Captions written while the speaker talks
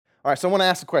All right, so I want to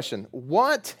ask a question.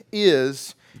 What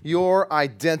is your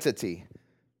identity?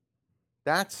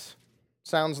 That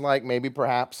sounds like maybe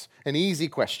perhaps an easy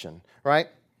question, right?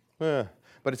 But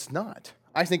it's not.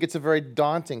 I think it's a very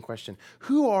daunting question.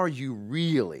 Who are you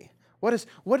really? What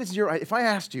is your, if I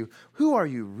asked you, who are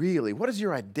you really? What is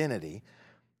your identity?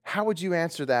 How would you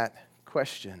answer that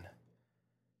question?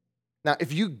 Now,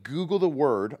 if you Google the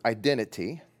word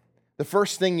identity, the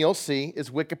first thing you'll see is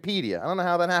Wikipedia. I don't know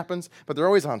how that happens, but they're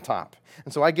always on top.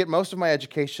 And so I get most of my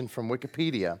education from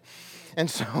Wikipedia. And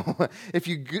so if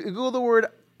you Google the word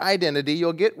identity,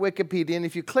 you'll get Wikipedia, and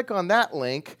if you click on that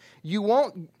link,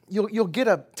 you'll get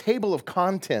a table of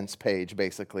contents page,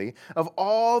 basically, of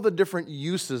all the different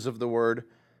uses of the word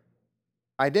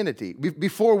identity.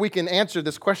 Before we can answer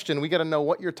this question, we got to know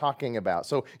what you're talking about.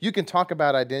 So you can talk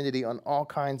about identity on all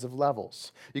kinds of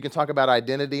levels. You can talk about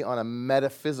identity on a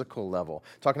metaphysical level,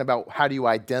 talking about how do you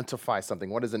identify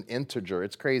something? What is an integer?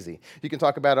 It's crazy. You can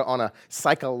talk about it on a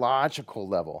psychological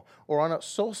level, or on a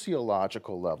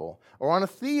sociological level, or on a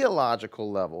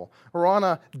theological level, or on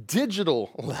a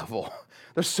digital level.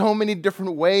 There's so many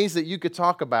different ways that you could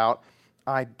talk about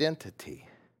identity.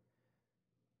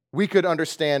 We could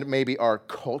understand maybe our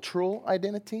cultural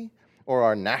identity or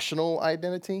our national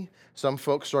identity. Some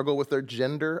folks struggle with their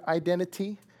gender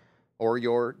identity or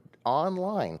your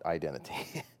online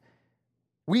identity.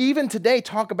 We even today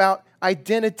talk about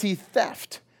identity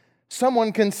theft.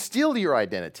 Someone can steal your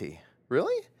identity.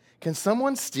 Really? Can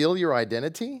someone steal your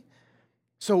identity?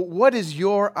 So what is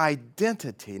your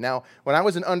identity? Now, when I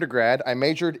was an undergrad, I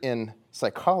majored in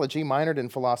psychology, minored in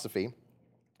philosophy.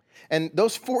 And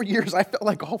those 4 years, I felt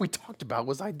like all we talked about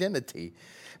was identity.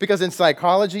 Because in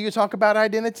psychology, you talk about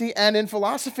identity, and in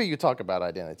philosophy, you talk about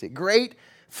identity. Great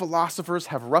philosophers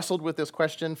have wrestled with this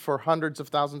question for hundreds of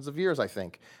thousands of years, I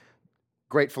think.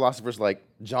 Great philosophers like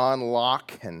John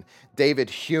Locke and David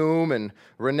Hume and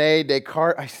Rene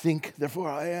Descartes, I think, therefore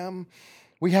I am.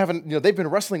 They've been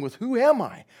wrestling with who am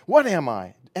I? What am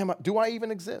I? Do I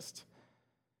even exist?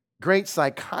 Great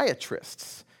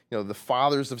psychiatrists, the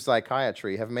fathers of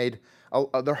psychiatry, have made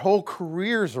their whole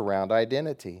careers around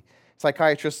identity.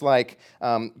 Psychiatrists like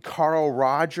Carl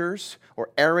Rogers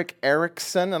or Erik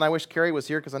Erikson, and I wish Carrie was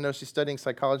here because I know she's studying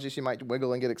psychology. She might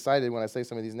wiggle and get excited when I say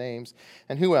some of these names.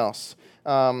 And who else?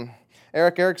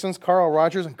 Erik Erikson, Carl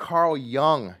Rogers, and Carl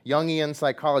Jung. Jungian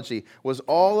psychology was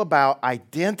all about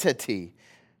identity.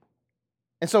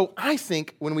 And so I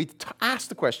think when we ask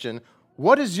the question,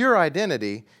 what is your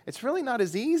identity? It's really not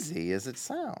as easy as it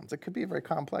sounds. It could be a very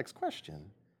complex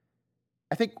question.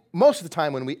 I think most of the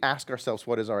time when we ask ourselves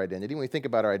what is our identity, when we think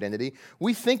about our identity,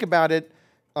 we think about it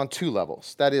on two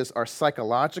levels. That is our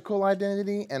psychological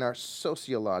identity and our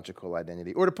sociological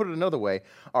identity. Or to put it another way,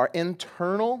 our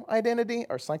internal identity,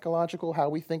 our psychological, how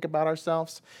we think about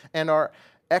ourselves, and our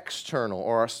external,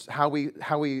 or how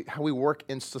we work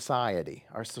in society,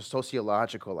 our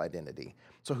sociological identity.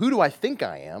 So who do I think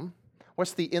I am?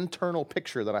 What's the internal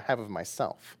picture that I have of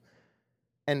myself?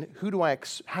 And how do I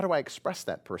express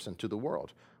that person to the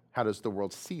world? How does the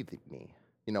world see me?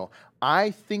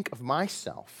 I think of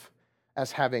myself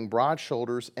as having broad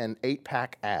shoulders and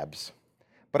 8-pack abs.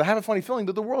 But I have a funny feeling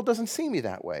that the world doesn't see me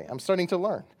that way. I'm starting to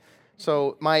learn.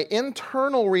 So my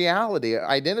internal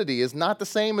identity is not the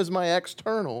same as my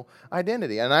external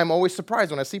identity. And I'm always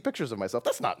surprised when I see pictures of myself.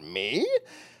 That's not me.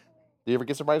 Do you ever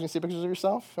get surprised when you see pictures of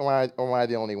yourself? Or am I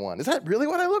the only one? Is that really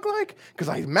what I look like? Because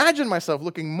I imagine myself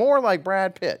looking more like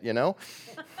Brad Pitt,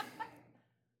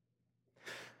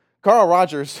 Carl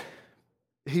Rogers,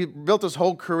 he built his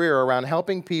whole career around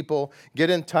helping people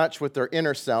get in touch with their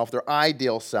inner self, their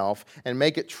ideal self, and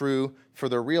make it true for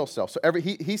their real self. So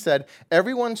he said,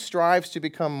 everyone strives to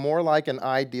become more like an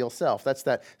ideal self. That's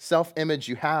that self-image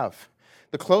you have.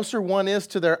 The closer one is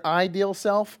to their ideal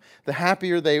self, the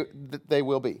happier they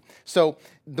will be. So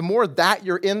the more that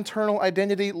your internal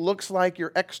identity looks like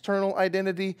your external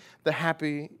identity, the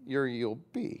happier you'll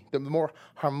be. The more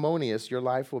harmonious your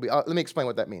life will be. Let me explain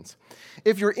what that means.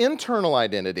 If your internal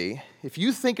identity, if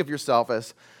you think of yourself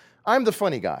as, I'm the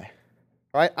funny guy,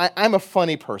 right? I'm a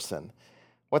funny person.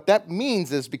 What that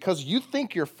means is because you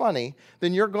think you're funny,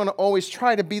 then you're going to always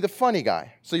try to be the funny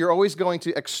guy. So you're always going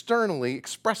to externally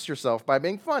express yourself by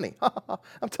being funny.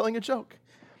 I'm telling a joke.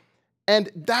 And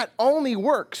that only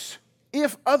works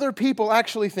if other people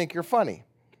actually think you're funny.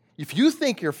 If you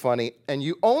think you're funny and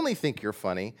you only think you're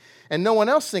funny and no one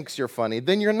else thinks you're funny,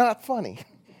 then you're not funny.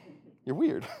 You're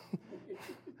weird.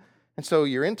 And so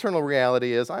your internal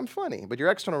reality is, I'm funny, but your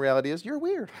external reality is, you're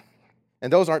weird.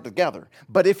 And those aren't together.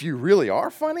 But if you really are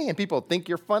funny and people think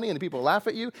you're funny and people laugh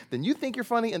at you, then you think you're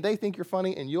funny and they think you're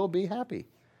funny and you'll be happy.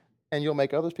 And you'll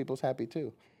make other people happy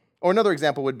too. Or another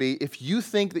example would be if you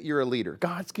think that you're a leader.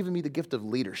 God's given me the gift of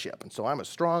leadership, and so I'm a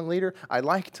strong leader. I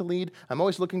like to lead. I'm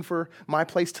always looking for my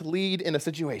place to lead in a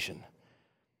situation.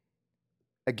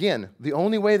 Again, the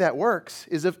only way that works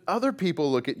is if other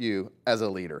people look at you as a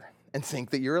leader and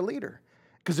think that you're a leader.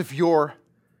 Because if you're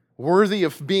worthy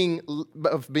of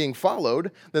being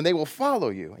followed, then they will follow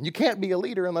you. And you can't be a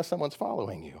leader unless someone's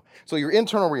following you. So your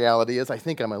internal reality is, I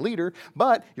think I'm a leader,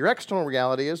 but your external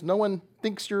reality is no one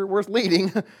thinks you're worth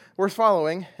leading, worth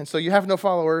following, and so you have no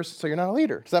followers, so you're not a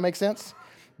leader. Does that make sense?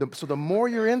 So the more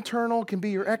your internal can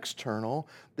be your external,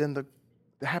 then the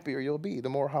happier you'll be, the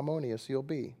more harmonious you'll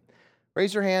be.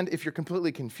 Raise your hand if you're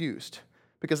completely confused,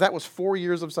 because that was 4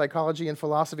 years of psychology and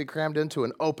philosophy crammed into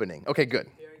an opening. Okay, good.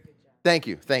 Thank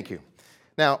you.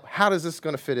 Now, how does this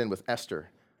going to fit in with Esther?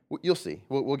 You'll see.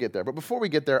 We'll get there. But before we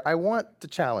get there, I want to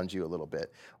challenge you a little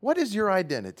bit. What is your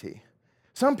identity?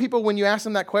 Some people, when you ask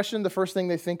them that question, the first thing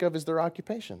they think of is their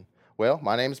occupation. Well,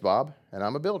 my name's Bob, and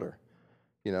I'm a builder.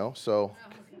 So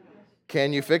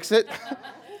can you fix it?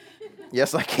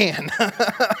 Yes, I can.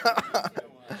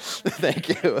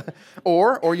 Thank you.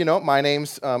 Or my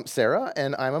name's Sarah,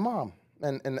 and I'm a mom.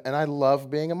 And I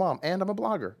love being a mom, and I'm a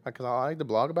blogger, because I like to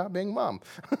blog about being a mom.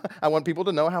 I want people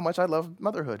to know how much I love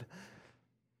motherhood.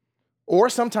 Or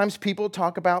sometimes people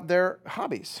talk about their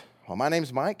hobbies. Well, my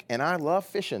name's Mike, and I love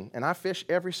fishing, and I fish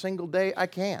every single day I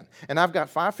can. And I've got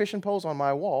 5 fishing poles on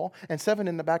my wall and 7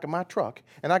 in the back of my truck,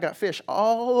 and I got fish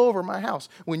all over my house.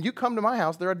 When you come to my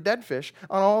house, there are dead fish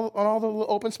on all the little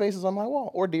open spaces on my wall,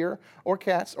 or deer, or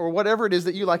cats, or whatever it is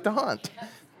that you like to hunt.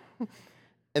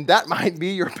 And that might be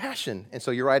your passion. And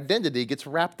so your identity gets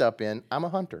wrapped up in, I'm a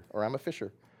hunter, or I'm a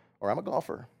fisher, or I'm a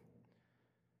golfer,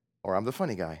 or I'm the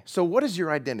funny guy. So what is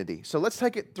your identity? So let's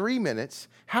take it 3 minutes.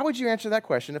 How would you answer that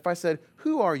question if I said,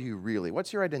 who are you really?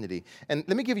 What's your identity? And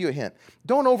let me give you a hint.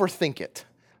 Don't overthink it.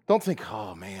 Don't think,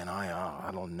 oh man,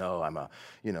 I don't know. I'm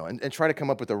and try to come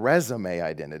up with a resume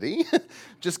identity.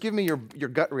 Just give me your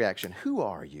gut reaction. Who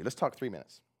are you? Let's talk 3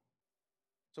 minutes.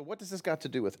 So what does this got to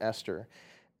do with Esther?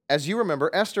 As you remember,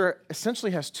 Esther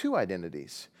essentially has 2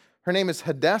 identities. Her name is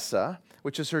Hadassah,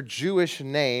 which is her Jewish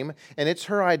name, and it's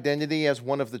her identity as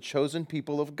one of the chosen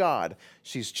people of God.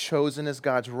 She's chosen as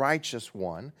God's righteous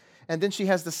one. And then she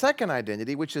has the second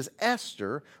identity, which is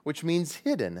Esther, which means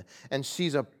hidden. And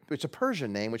it's a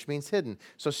Persian name, which means hidden.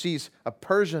 So she's a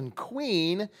Persian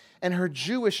queen, and her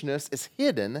Jewishness is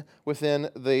hidden within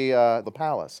the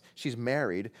palace. She's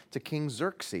married to King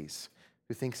Xerxes,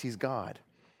 who thinks he's God.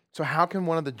 So how can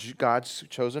one of the God's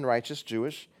chosen righteous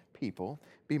Jewish people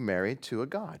be married to a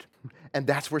God? And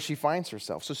that's where she finds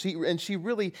herself. So she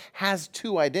really has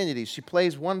 2 identities. She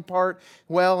plays one part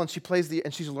well, and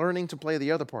she's learning to play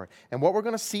the other part. And what we're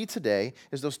going to see today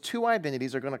is those 2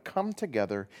 identities are going to come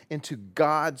together into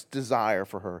God's desire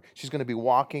for her. She's going to be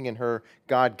walking in her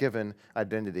God-given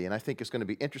identity. And I think it's going to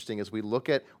be interesting as we look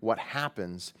at what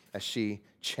happens as she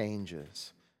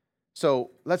changes.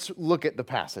 So let's look at the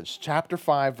passage. Chapter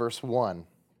 5, verse 1.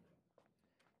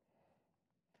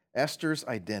 Esther's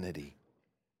identity.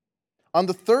 On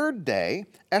the 3rd day,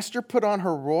 Esther put on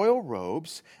her royal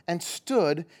robes and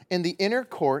stood in the inner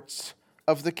courts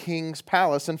of the king's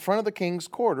palace in front of the king's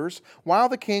quarters, while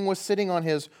the king was sitting on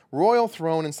his royal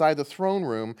throne inside the throne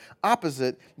room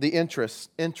opposite the entrance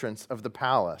of the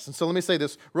palace. And so let me say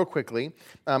this real quickly.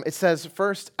 It says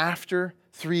first, after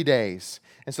 3 days.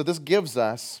 And so this gives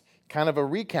us kind of a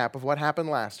recap of what happened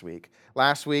last week.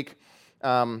 Last week,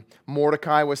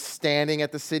 Mordecai was standing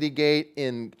at the city gate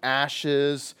in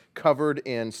ashes, covered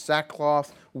in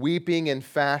sackcloth, weeping and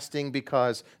fasting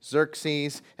because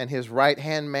Xerxes and his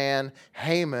right-hand man,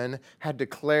 Haman, had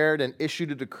declared and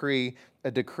issued a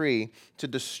decree to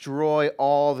destroy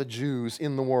all the Jews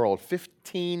in the world,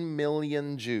 15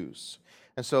 million Jews.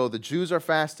 And so the Jews are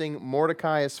fasting,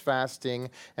 Mordecai is fasting,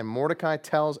 and Mordecai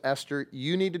tells Esther,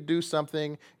 you need to do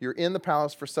something. You're in the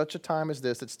palace for such a time as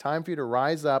this. It's time for you to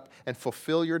rise up and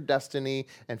fulfill your destiny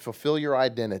and fulfill your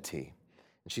identity.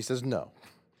 And she says, no.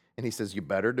 And he says, you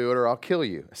better do it or I'll kill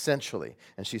you, essentially.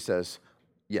 And she says,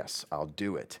 yes, I'll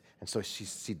do it. And so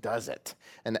she does it.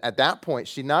 And at that point,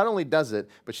 she not only does it,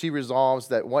 but she resolves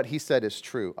that what he said is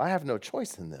true. I have no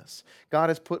choice in this. God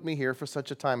has put me here for such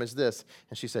a time as this.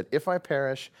 And she said, if I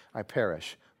perish, I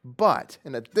perish. But,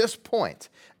 and at this point,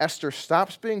 Esther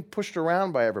stops being pushed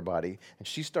around by everybody, and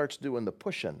she starts doing the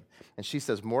pushing. And she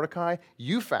says, Mordecai,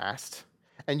 you fast,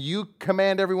 and you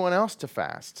command everyone else to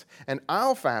fast, and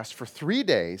I'll fast for 3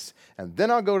 days, and then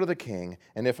I'll go to the king,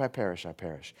 and if I perish, I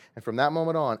perish. And from that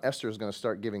moment on, Esther is going to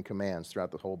start giving commands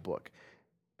throughout the whole book.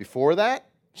 Before that,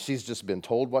 she's just been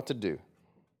told what to do.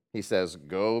 He says,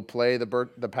 go play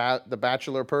the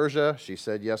Bachelor Persia. She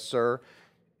said, yes, sir.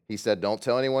 He said, don't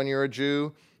tell anyone you're a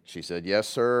Jew. She said, yes,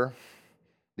 sir.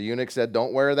 The eunuch said,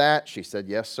 don't wear that. She said,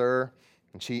 yes, sir.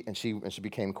 And she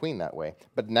became queen that way.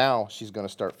 But now she's going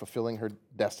to start fulfilling her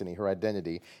destiny, her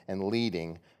identity, and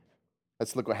leading.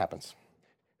 Let's look what happens.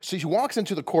 She walks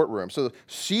into the courtroom. So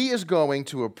she is going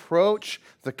to approach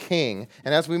the king.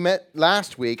 And as we met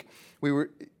last week,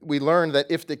 we learned that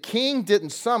if the king didn't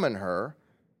summon her,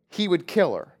 he would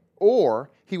kill her. Or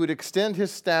he would extend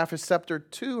his staff, his scepter,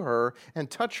 to her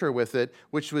and touch her with it,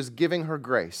 which was giving her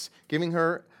grace, giving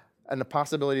her the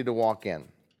possibility to walk in.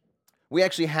 We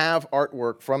actually have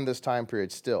artwork from this time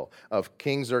period still of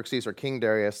King Xerxes or King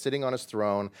Darius sitting on his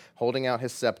throne, holding out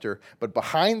his scepter. But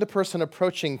behind the person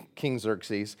approaching King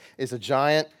Xerxes is a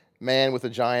giant man with a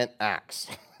giant axe.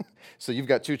 So you've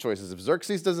got two choices. If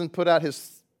Xerxes doesn't put out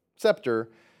his scepter,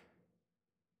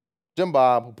 Jim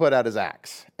Bob will put out his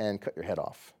axe and cut your head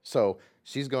off. So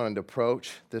she's going to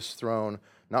approach this throne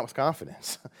not with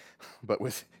confidence, but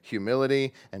with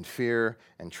humility and fear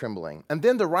and trembling. And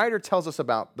then the writer tells us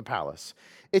about the palace.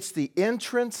 It's the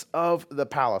entrance of the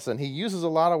palace, and he uses a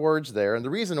lot of words there. And the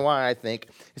reason why, I think,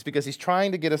 is because he's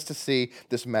trying to get us to see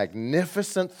this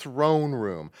magnificent throne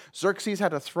room. Xerxes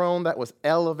had a throne that was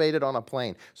elevated on a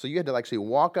plane, so you had to actually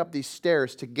walk up these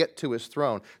stairs to get to his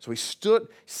throne. So he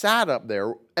sat up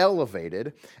there,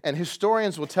 elevated, and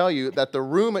historians will tell you that the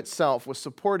room itself was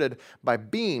supported by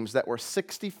beams that were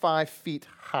 65 feet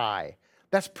high.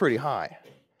 That's pretty high.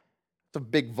 It's a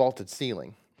big vaulted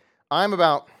ceiling. I'm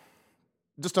about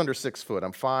just under 6 foot.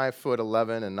 I'm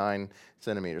 5'11" and 9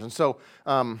 centimeters. And so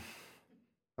I'm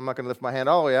not going to lift my hand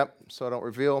all the way up so I don't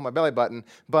reveal my belly button,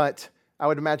 but I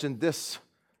would imagine this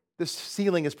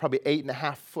ceiling is probably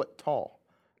 8.5 foot tall,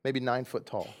 maybe 9 foot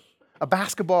tall. A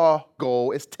basketball goal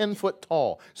is 10 foot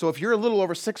tall. So if you're a little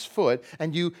over 6 foot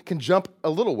and you can jump a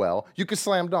little well, you can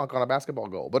slam dunk on a basketball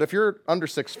goal. But if you're under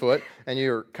 6 foot and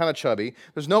you're kind of chubby,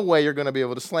 there's no way you're going to be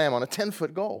able to slam on a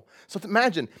 10-foot goal. So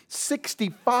imagine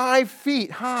 65 feet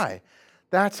high.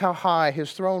 That's how high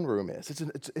his throne room is.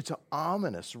 It's an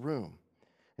ominous room.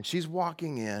 And she's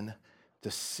walking in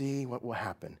to see what will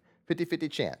happen.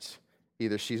 50-50 chance.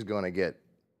 Either she's going to get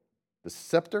the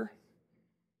scepter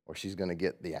or she's going to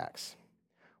get the axe.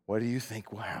 What do you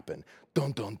think will happen?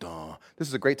 Dun, dun, dun. This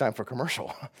is a great time for a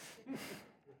commercial.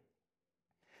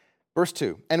 Verse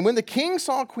 2, and when the king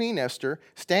saw Queen Esther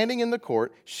standing in the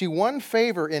court, she won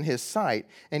favor in his sight,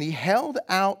 and he held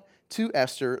out to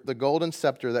Esther the golden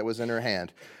scepter that was in her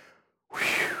hand.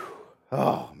 Whew.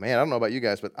 Oh, man, I don't know about you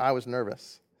guys, but I was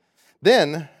nervous.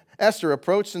 Then Esther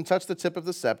approached and touched the tip of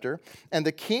the scepter, and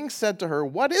the king said to her,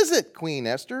 what is it, Queen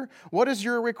Esther? What is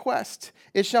your request?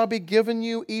 It shall be given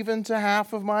you even to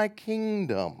half of my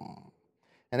kingdom.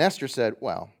 And Esther said,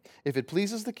 well, if it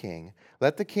pleases the king,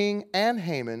 let the king and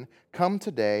Haman come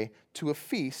today to a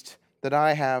feast that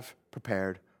I have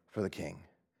prepared for the king.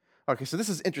 Okay, so this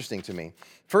is interesting to me.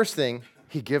 First thing,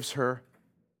 he gives her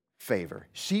favor.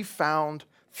 She found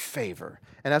favor.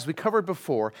 And as we covered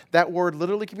before, that word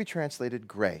literally can be translated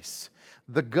grace.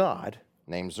 The God,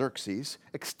 named Xerxes,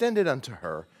 extended unto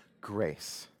her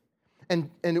grace. And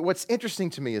what's interesting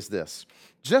to me is this.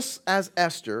 Just as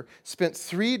Esther spent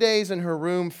 3 days in her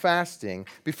room fasting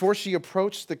before she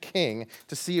approached the king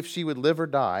to see if she would live or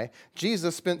die,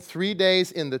 Jesus spent 3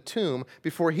 days in the tomb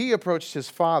before he approached his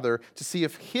Father to see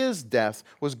if his death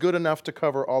was good enough to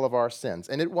cover all of our sins.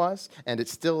 And it was, and it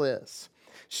still is.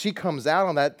 She comes out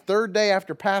on that third day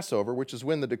after Passover, which is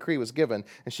when the decree was given,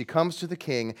 and she comes to the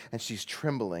king, and she's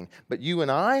trembling. But you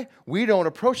and I, we don't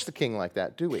approach the king like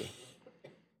that, do we?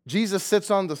 Jesus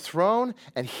sits on the throne,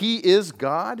 and he is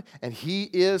God, and he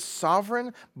is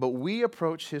sovereign, but we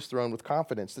approach his throne with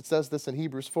confidence. It says this in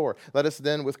Hebrews 4. Let us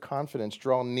then with confidence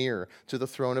draw near to the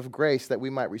throne of grace that we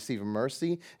might receive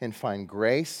mercy and find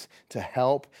grace to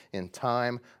help in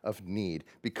time of need.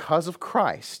 Because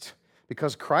Christ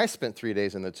spent 3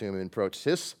 days in the tomb and approached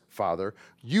his Father,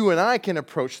 you and I can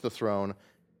approach the throne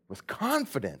with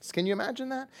confidence. Can you imagine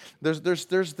that? There's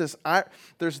this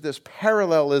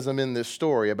parallelism in this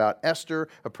story about Esther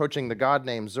approaching the God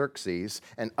named Xerxes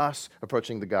and us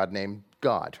approaching the God named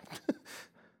God.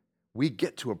 We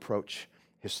get to approach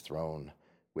his throne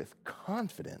with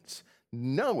confidence,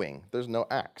 knowing there's no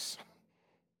axe.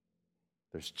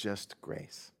 There's just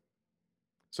grace.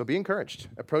 So be encouraged.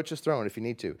 Approach his throne if you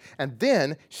need to. And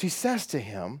then he says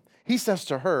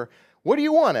to her, what do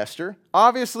you want, Esther?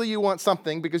 Obviously you want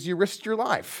something because you risked your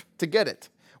life to get it.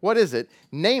 What is it?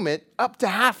 Name it. Up to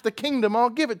half the kingdom, I'll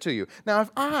give it to you. Now,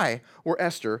 if I were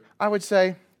Esther, I would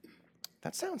say,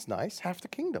 that sounds nice, half the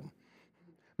kingdom.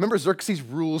 Remember, Xerxes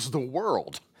rules the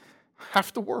world.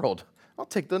 Half the world. I'll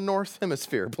take the north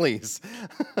hemisphere, please.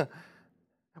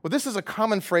 Well, this is a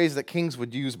common phrase that kings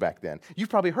would use back then. You've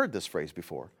probably heard this phrase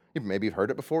before. Maybe you've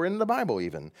heard it before in the Bible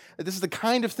even. This is the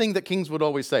kind of thing that kings would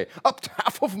always say, up to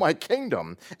half of my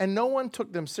kingdom. And no one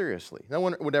took them seriously. No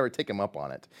one would ever take them up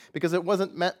on it because it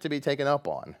wasn't meant to be taken up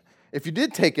on. If you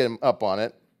did take him up on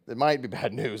it, it might be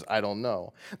bad news. I don't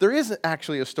know. There is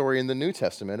actually a story in the New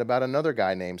Testament about another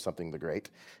guy named something the Great.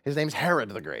 His name's Herod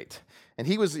the Great. And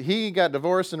he got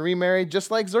divorced and remarried just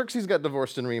like Xerxes got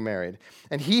divorced and remarried.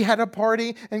 And he had a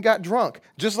party and got drunk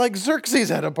just like Xerxes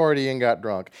had a party and got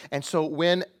drunk. And so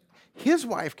when his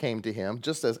wife came to him,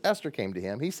 just as Esther came to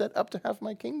him, he said, up to half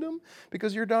my kingdom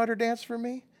because your daughter danced for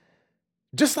me?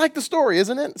 Just like the story,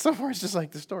 isn't it? Somewhere it's just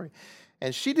like the story.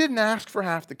 And she didn't ask for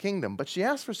half the kingdom, but she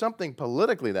asked for something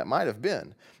politically that might have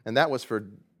been. And that was for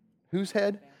whose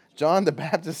head? John the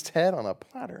Baptist's head on a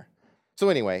platter. So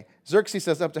anyway, Xerxes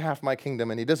says up to half my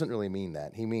kingdom, and he doesn't really mean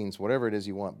that. He means whatever it is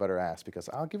you want, better ask, because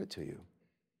I'll give it to you.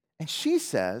 And she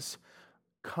says,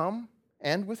 come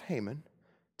and with Haman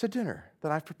to dinner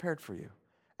that I've prepared for you.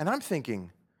 And I'm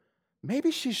thinking,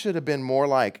 maybe she should have been more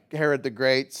like Herod the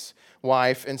Great's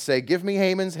wife and say, give me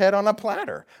Haman's head on a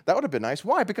platter. That would have been nice.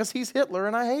 Why? Because he's Hitler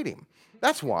and I hate him.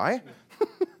 That's why.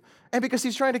 And because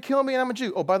he's trying to kill me and I'm a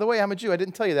Jew. Oh, by the way, I'm a Jew. I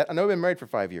didn't tell you that. I know I've been married for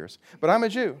 5 years, but I'm a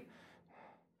Jew.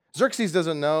 Xerxes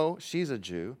doesn't know she's a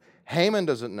Jew. Haman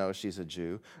doesn't know she's a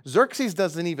Jew. Xerxes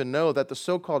doesn't even know that the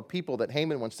so-called people that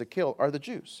Haman wants to kill are the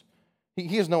Jews.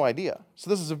 He has no idea. So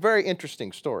this is a very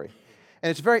interesting story. And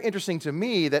it's very interesting to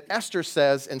me that Esther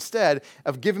says, instead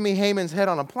of giving me Haman's head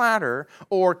on a platter,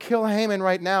 or kill Haman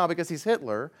right now because he's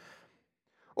Hitler,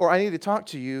 or I need to talk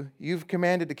to you, you've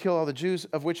commanded to kill all the Jews,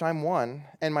 of which I'm one,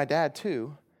 and my dad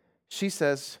too. She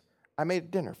says, I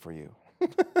made dinner for you.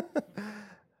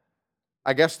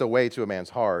 I guess the way to a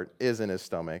man's heart is in his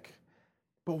stomach.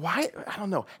 But why? I don't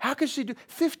know. How could she do?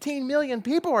 15 million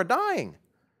people are dying.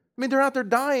 I mean, they're out there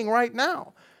dying right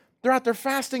now. They're out there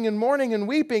fasting and mourning and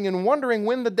weeping and wondering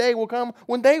when the day will come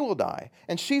when they will die.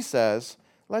 And she says,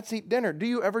 let's eat dinner. Do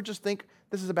you ever just think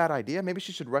this is a bad idea? Maybe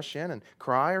she should rush in and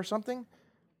cry or something?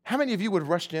 How many of you would have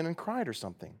rushed in and cried or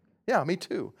something? Yeah, me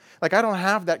too. Like, I don't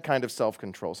have that kind of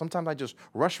self-control. Sometimes I just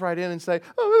rush right in and say,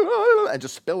 and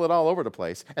just spill it all over the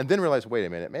place, and then realize, wait a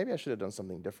minute, maybe I should have done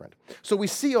something different. So we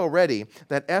see already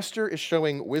that Esther is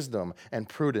showing wisdom and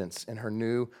prudence in her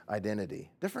new identity.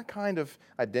 Different kind of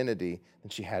identity than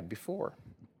she had before.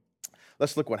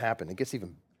 Let's look what happened. It gets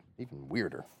even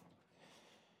weirder.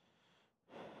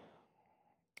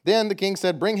 Then the king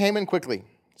said, bring Haman quickly.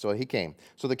 So he came.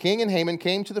 So the king and Haman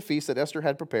came to the feast that Esther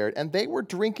had prepared, and they were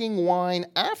drinking wine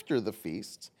after the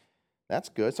feast. That's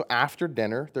good. So after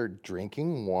dinner, they're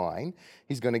drinking wine.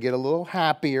 He's going to get a little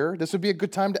happier. This would be a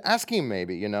good time to ask him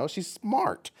maybe, you know. She's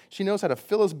smart. She knows how to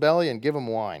fill his belly and give him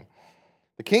wine.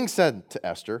 The king said to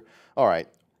Esther, all right,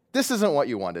 this isn't what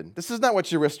you wanted. This is not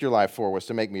what you risked your life for, was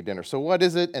to make me dinner. So what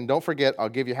is it? And don't forget, I'll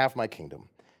give you half my kingdom.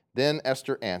 Then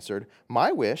Esther answered,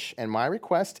 my wish and my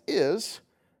request is,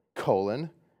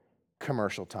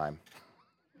 commercial time.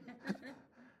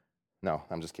 No,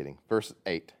 I'm just kidding. Verse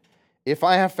 8. If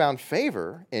I have found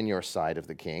favor in your sight of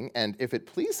the king, and if it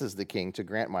pleases the king to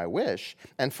grant my wish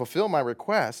and fulfill my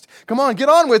request, come on, get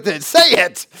on with it. Say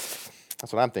it.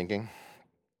 That's what I'm thinking.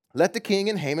 Let the king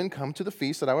and Haman come to the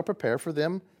feast that I will prepare for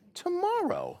them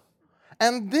tomorrow.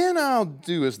 And then I'll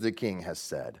do as the king has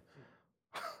said.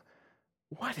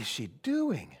 What is she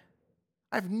doing?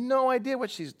 I have no idea what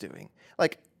she's doing.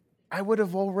 Like, I would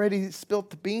have already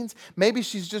spilt the beans. Maybe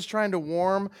she's just trying to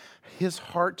warm his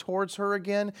heart towards her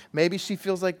again. Maybe she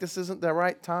feels like this isn't the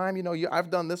right time. You know, I've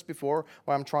done this before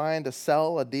where I'm trying to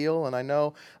sell a deal, and I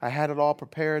know I had it all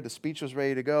prepared. The speech was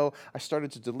ready to go. I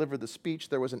started to deliver the speech.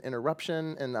 There was an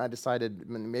interruption, and I decided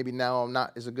maybe now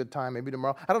not is a good time, maybe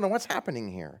tomorrow. I don't know what's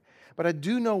happening here. But I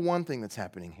do know one thing that's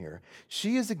happening here.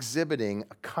 She is exhibiting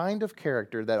a kind of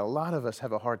character that a lot of us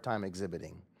have a hard time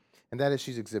exhibiting, and that is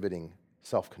she's exhibiting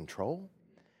self-control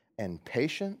and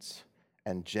patience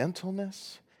and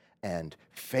gentleness and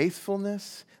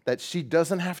faithfulness, that she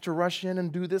doesn't have to rush in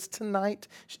and do this tonight.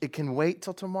 It can wait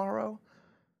till tomorrow.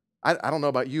 I don't know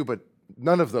about you, but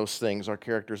none of those things are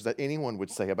characters that anyone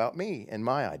would say about me and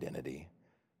my identity.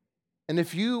 And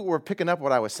if you were picking up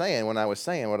what I was saying when I was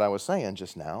saying what I was saying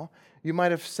just now, you might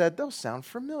have said, those sound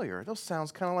familiar. Those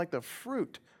sounds kind of like the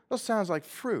fruit. Those sounds like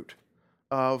fruit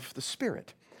of the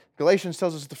Spirit. Galatians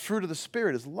tells us the fruit of the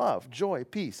Spirit is love, joy,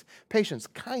 peace, patience,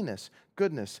 kindness,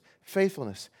 goodness,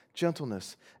 faithfulness,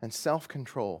 gentleness, and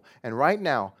self-control. And right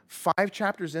now, 5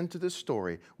 chapters into this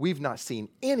story, we've not seen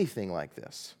anything like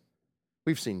this.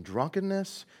 We've seen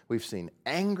drunkenness, we've seen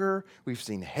anger, we've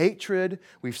seen hatred,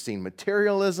 we've seen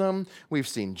materialism, we've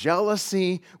seen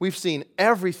jealousy, we've seen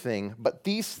everything but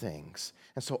these things.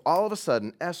 And so all of a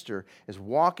sudden, Esther is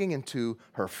walking into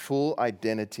her full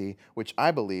identity, which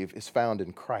I believe is found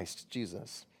in Christ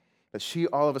Jesus. That she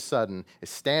all of a sudden is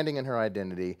standing in her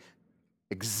identity,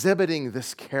 exhibiting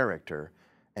this character,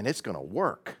 and it's going to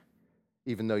work,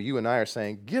 even though you and I are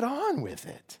saying, get on with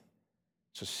it.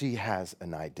 So she has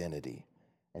an identity.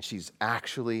 And she's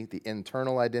actually, the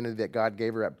internal identity that God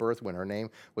gave her at birth when her name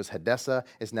was Hadassah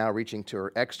is now reaching to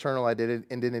her external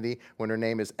identity when her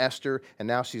name is Esther. And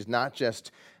now she's not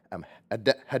just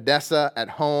Hadassah at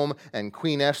home and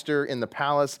Queen Esther in the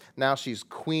palace. Now she's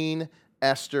Queen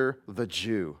Esther the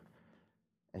Jew.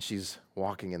 And she's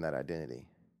walking in that identity.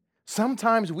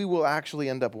 Sometimes we will actually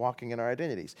end up walking in our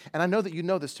identities. And I know that you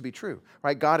know this to be true,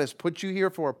 right? God has put you here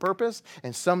for a purpose,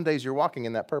 and some days you're walking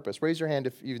in that purpose. Raise your hand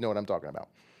if you know what I'm talking about.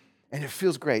 And it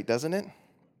feels great, doesn't it?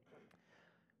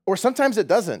 Or sometimes it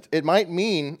doesn't. It might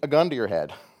mean a gun to your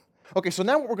head. Okay, so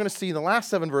now what we're going to see in the last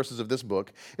 7 verses of this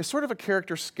book is sort of a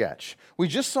character sketch. We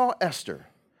just saw Esther,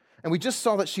 and we just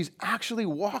saw that she's actually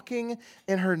walking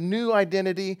in her new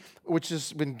identity, which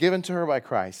has been given to her by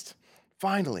Christ.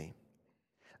 Finally.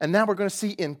 And now we're going to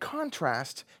see, in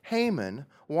contrast, Haman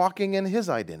walking in his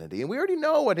identity. And we already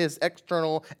know what his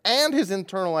external and his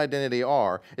internal identity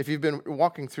are. If you've been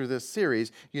walking through this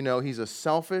series, you know he's a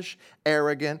selfish,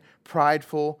 arrogant,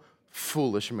 prideful,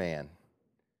 foolish man.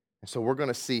 And so we're going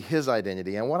to see his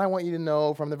identity. And what I want you to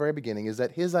know from the very beginning is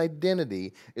that his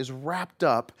identity is wrapped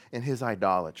up in his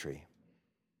idolatry.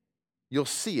 You'll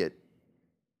see it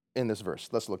in this verse.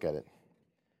 Let's look at it.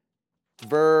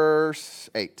 Verse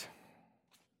 8.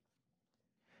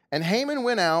 And Haman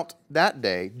went out that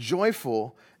day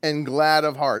joyful and glad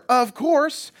of heart. Of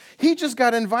course, he just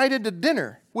got invited to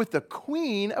dinner with the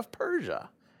queen of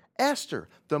Persia, Esther,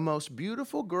 the most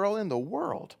beautiful girl in the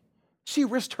world. She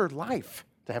risked her life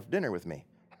to have dinner with me,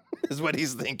 is what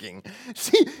he's thinking.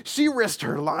 She risked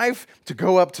her life to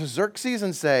go up to Xerxes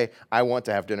and say, I want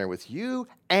to have dinner with you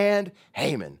and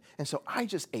Haman. And so I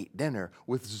just ate dinner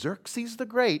with Xerxes the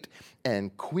Great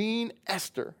and Queen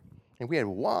Esther. And we had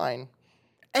wine.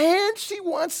 And she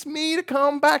wants me to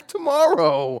come back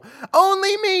tomorrow.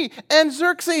 Only me and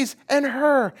Xerxes and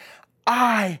her.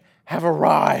 I have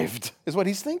arrived, is what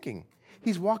he's thinking.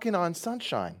 He's walking on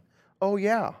sunshine. Oh,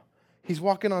 yeah. He's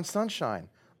walking on sunshine.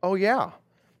 Oh, yeah.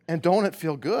 And don't it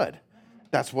feel good?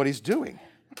 That's what he's doing.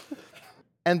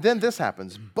 And then this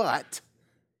happens. But,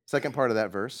 second part of that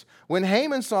verse, when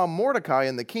Haman saw Mordecai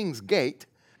in the king's gate,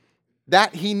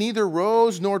 that he neither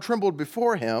rose nor trembled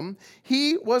before him,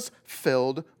 he was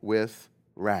filled with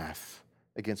wrath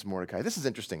against Mordecai. This is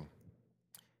interesting.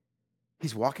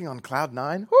 He's walking on cloud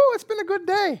 9. Oh, it's been a good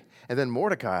day. And then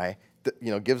Mordecai,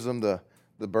 gives him the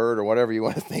bird or whatever you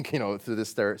want to think, through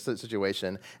this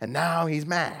situation. And now he's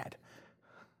mad.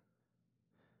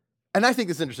 And I think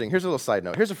it's interesting. Here's a little side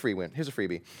note. Here's a free win. Here's a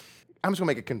freebie. I'm just going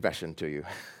to make a confession to you.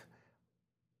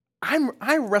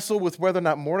 I wrestle with whether or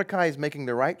not Mordecai is making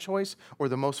the right choice or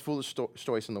the most foolish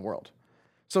choice in the world.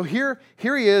 So here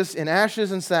he is in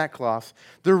ashes and sackcloth.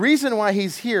 The reason why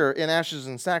he's here in ashes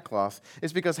and sackcloth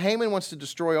is because Haman wants to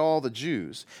destroy all the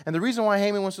Jews. And the reason why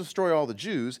Haman wants to destroy all the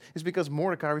Jews is because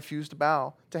Mordecai refused to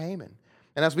bow to Haman.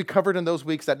 And as we covered in those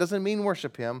weeks, that doesn't mean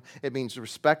worship him. It means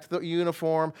respect the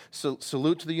uniform,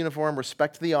 salute to the uniform,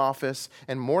 respect the office.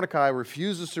 And Mordecai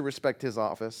refuses to respect his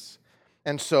office.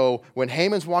 And so when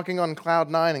Haman's walking on cloud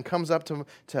 9 and comes up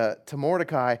to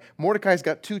Mordecai, Mordecai's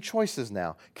got 2 choices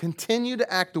now. Continue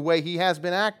to act the way he has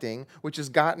been acting, which has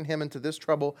gotten him into this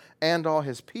trouble and all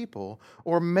his people.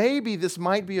 Or maybe this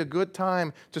might be a good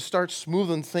time to start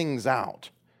smoothing things out.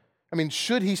 I mean,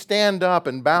 should he stand up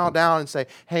and bow down and say,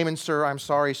 Haman, sir, I'm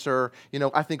sorry, sir.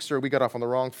 I think, sir, we got off on the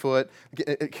wrong foot.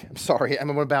 I'm sorry. I'm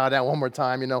going to bow down one more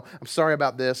time. I'm sorry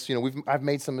about this. I've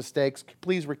made some mistakes.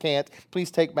 Please recant.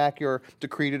 Please take back your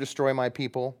decree to destroy my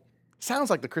people. Sounds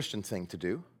like the Christian thing to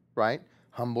do, right?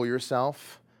 Humble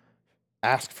yourself.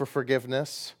 Ask for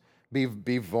forgiveness. Be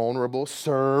vulnerable.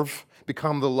 Serve.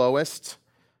 Become the lowest.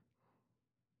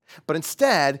 But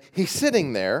instead, he's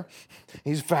sitting there,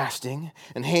 he's fasting,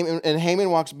 and Haman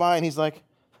walks by, and he's like,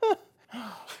 huh.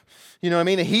 You know what I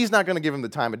mean? And he's not going to give him the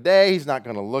time of day. He's not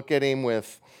going to look at him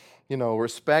with,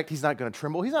 respect. He's not going to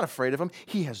tremble. He's not afraid of him.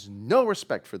 He has no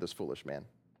respect for this foolish man.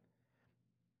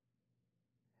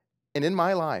 And in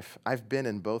my life, I've been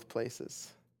in both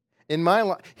places. In my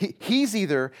life, he's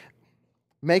either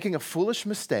making a foolish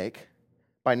mistake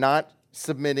by not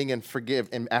submitting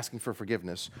and asking for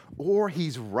forgiveness, or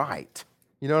he's right.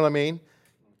 You know what I mean?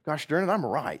 Gosh darn it, I'm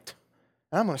right.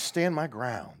 I'm going to stand my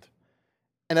ground.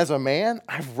 And as a man,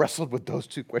 I've wrestled with those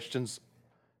two questions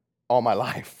all my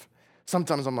life.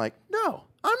 Sometimes I'm like, no,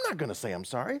 I'm not going to say I'm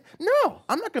sorry. No,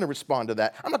 I'm not going to respond to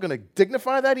that. I'm not going to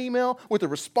dignify that email with a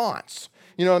response.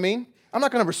 You know what I mean? I'm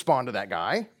not going to respond to that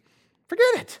guy.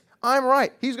 Forget it. I'm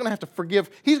right. He's going to have to forgive.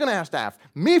 He's going to have to ask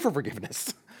me for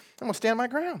forgiveness. I'm going to stand my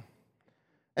ground.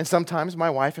 And sometimes my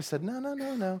wife has said,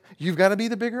 no. You've got to be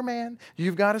the bigger man.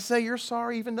 You've got to say you're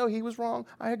sorry even though he was wrong.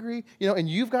 I agree. And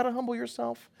you've got to humble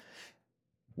yourself.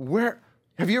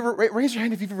 Have you ever, raise your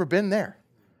hand if you've ever been there.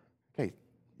 Okay,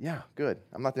 yeah, good.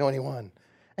 I'm not the only one.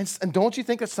 And don't you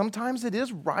think that sometimes it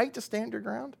is right to stand your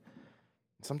ground?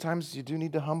 Sometimes you do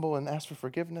need to humble and ask for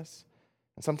forgiveness.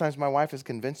 And sometimes my wife has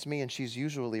convinced me and she's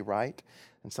usually right.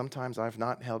 And sometimes I've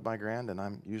not held my ground and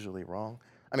I'm usually wrong.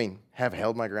 Have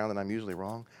held my ground and I'm usually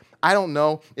wrong. I don't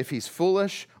know if he's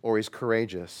foolish or he's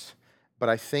courageous, but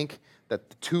I think that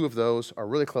the two of those are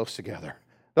really close together.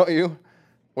 Don't you?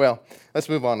 Well, let's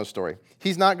move on to the story.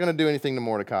 He's not going to do anything to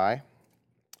Mordecai.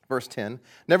 Verse 10,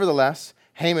 nevertheless,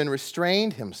 Haman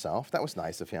restrained himself. That was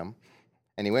nice of him.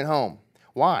 And he went home.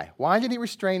 Why? Why did he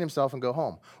restrain himself and go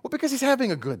home? Well, because he's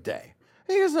having a good day.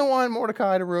 He doesn't want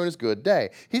Mordecai to ruin his good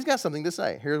day. He's got something to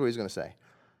say. Here's what he's going to say.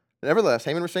 Nevertheless,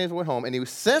 Haman restrained himself and went home, and he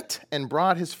was sent and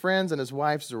brought his friends and his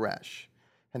wife Zeresh.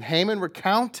 And Haman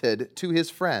recounted to his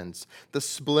friends the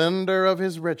splendor of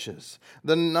his riches,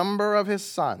 the number of his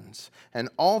sons, and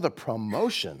all the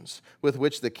promotions with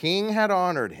which the king had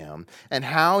honored him, and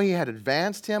how he had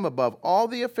advanced him above all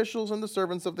the officials and the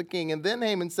servants of the king. And then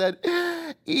Haman said,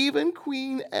 even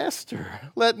Queen Esther,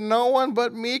 let no one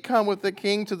but me come with the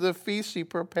king to the feast she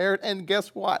prepared. And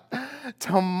guess what?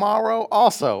 Tomorrow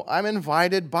also I'm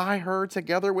invited by her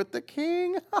together with the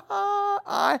king.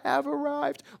 I have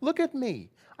arrived. Look at me.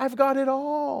 I've got it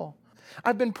all.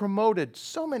 I've been promoted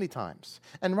so many times.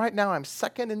 And right now I'm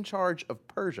second in charge of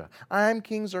Persia. I'm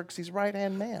King Xerxes'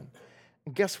 right-hand man.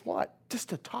 And guess what? Just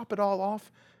to top it all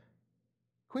off,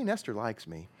 Queen Esther likes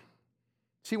me.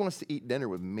 She wants to eat dinner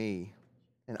with me.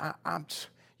 And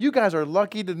you guys are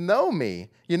lucky to know me.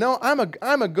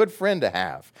 I'm a good friend to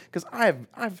have because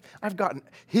I've gotten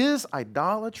his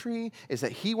idolatry is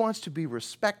that he wants to be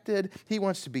respected, he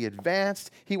wants to be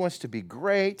advanced, he wants to be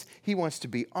great, he wants to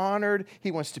be honored,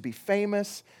 he wants to be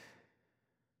famous.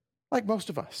 Like most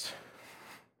of us.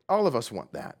 All of us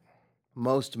want that.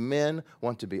 Most men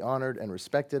want to be honored and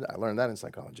respected. I learned that in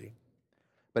psychology.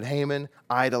 But Haman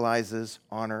idolizes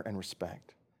honor and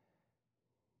respect.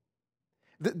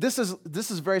 This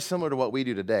is very similar to what we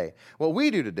do today. What we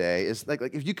do today is like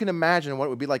if you can imagine what it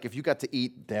would be like if you got to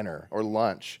eat dinner or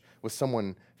lunch with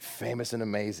someone famous and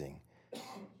amazing.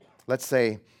 Let's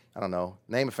say, I don't know,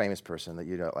 name a famous person that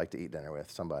you'd like to eat dinner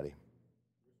with, somebody.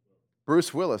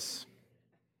 Bruce Willis.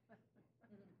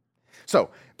 So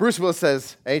Bruce Willis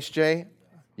says, HJ,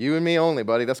 you and me only,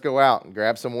 buddy. Let's go out and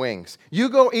grab some wings. You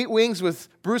go eat wings with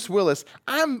Bruce Willis.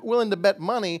 I'm willing to bet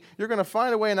money you're going to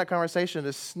find a way in that conversation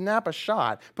to snap a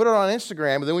shot, put it on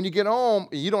Instagram, and then when you get home,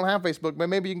 you don't have Facebook, but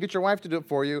maybe you can get your wife to do it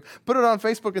for you. Put it on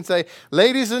Facebook and say,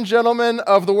 ladies and gentlemen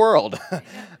of the world,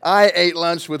 I ate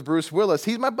lunch with Bruce Willis.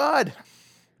 He's my bud.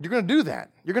 You're going to do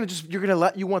that.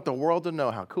 You want the world to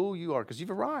know how cool you are because you've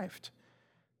arrived.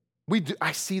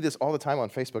 I see this all the time on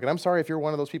Facebook, and I'm sorry if you're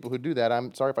one of those people who do that.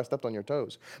 I'm sorry if I stepped on your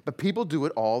toes. But people do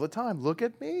it all the time. Look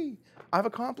at me. I've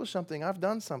accomplished something. I've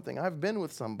done something. I've been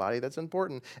with somebody that's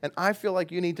important. And I feel like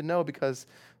you need to know because,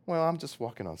 well, I'm just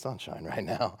walking on sunshine right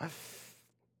now.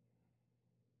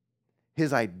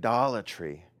 His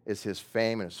idolatry is his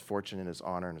fame and his fortune and his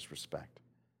honor and his respect.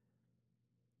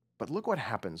 But look what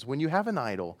happens. When you have an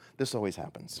idol, this always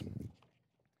happens.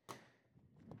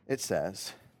 It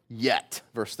says, yet,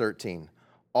 verse 13,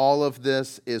 all of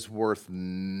this is worth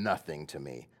nothing to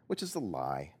me, which is a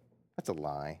lie. That's a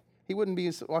lie. He wouldn't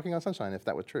be walking on sunshine if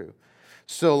that were true.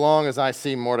 So long as I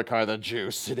see Mordecai the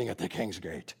Jew sitting at the king's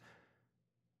gate.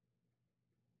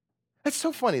 It's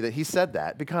so funny that he said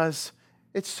that because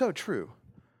it's so true.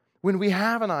 When we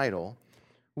have an idol,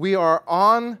 we are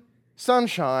on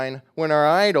sunshine when our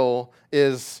idol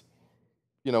is,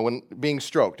 when being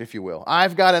stroked, if you will.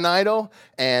 I've got an idol,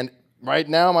 and right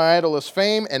now my idol is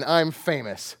fame, and I'm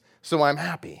famous, so I'm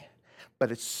happy.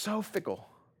 But it's so fickle.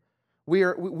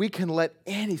 We can let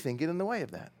anything get in the way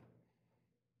of that.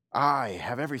 I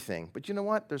have everything. But you know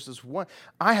what? There's this one.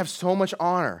 I have so much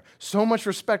honor, so much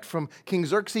respect from King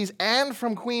Xerxes and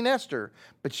from Queen Esther.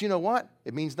 But you know what?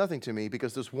 It means nothing to me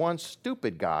because this one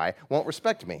stupid guy won't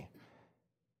respect me.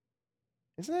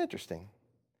 Isn't that interesting?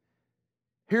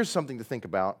 Here's something to think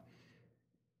about.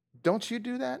 Don't you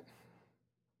do that?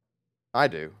 I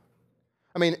do.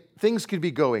 I mean, things could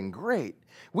be going great.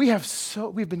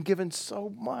 We've been given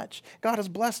so much. God has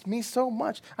blessed me so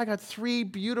much. I got 3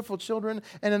 beautiful children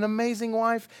and an amazing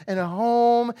wife and a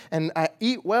home, and I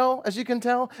eat well, as you can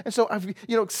tell. And so I've,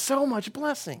 so much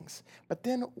blessings. But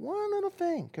then one little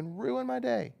thing can ruin my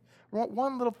day.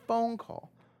 One little phone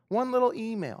call, one little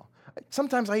email.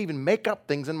 Sometimes I even make up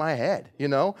things in my head,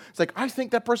 It's like, I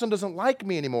think that person doesn't like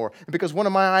me anymore. And because one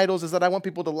of my idols is that I want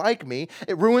people to like me,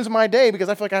 it ruins my day because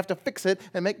I feel like I have to fix it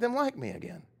and make them like me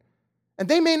again. And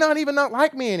they may not even not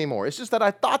like me anymore. It's just that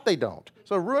I thought they don't.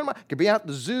 So I could be out at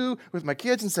the zoo with my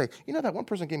kids and say, that one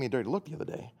person gave me a dirty look the other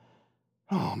day.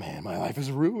 Oh man, my life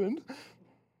is ruined.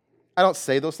 I don't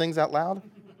say those things out loud.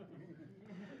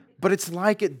 But it's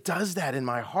like it does that in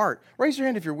my heart. Raise your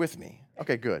hand if you're with me.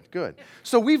 Okay, good.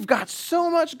 So we've got so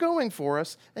much going for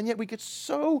us, and yet we get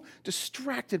so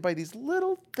distracted by these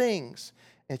little things.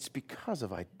 It's because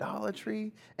of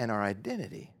idolatry and our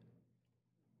identity.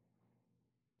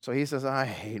 So he says, I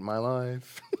hate my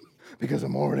life because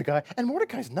of Mordecai. And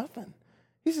Mordecai's nothing.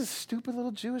 He's a stupid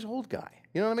little Jewish old guy.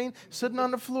 You know what I mean? Sitting on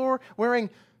the floor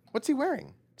what's he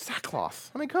wearing?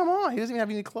 Sackcloth. I mean, come on. He doesn't even have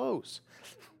any clothes.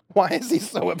 Why is he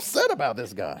so upset about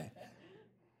this guy?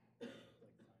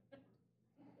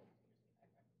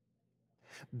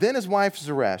 Then his wife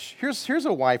Zeresh, here's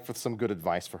a wife with some good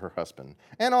advice for her husband.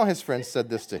 And all his friends said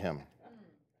this to him.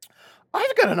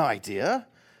 I've got an idea.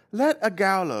 Let a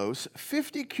gallows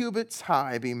 50 cubits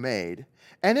high be made,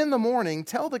 and in the morning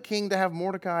tell the king to have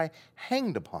Mordecai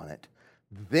hanged upon it.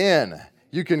 Then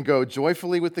you can go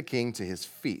joyfully with the king to his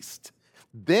feast.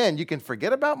 Then you can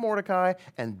forget about Mordecai,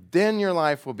 and then your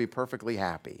life will be perfectly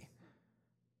happy.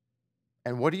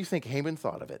 And what do you think Haman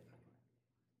thought of it?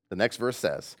 The next verse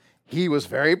says, he was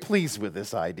very pleased with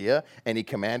this idea, and he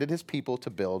commanded his people to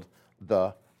build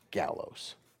the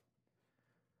gallows.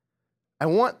 I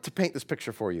want to paint this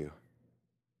picture for you.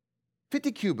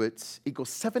 50 cubits equals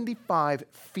 75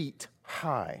 feet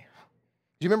high.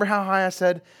 Do you remember how high I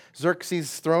said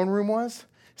Xerxes' throne room was?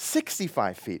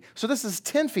 65 feet. So this is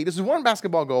 10 feet. This is one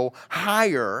basketball goal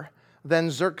higher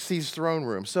than Xerxes' throne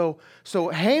room. So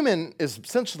Haman is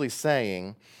essentially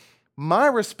saying, my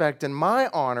respect and my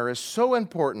honor is so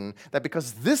important that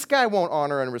because this guy won't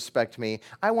honor and respect me,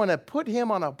 I want to put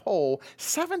him on a pole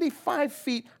 75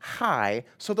 feet high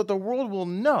so that the world will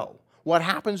know what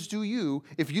happens to you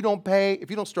if you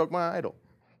don't stroke my idol.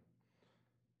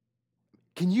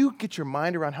 Can you get your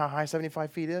mind around how high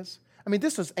 75 feet is? I mean,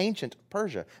 this was ancient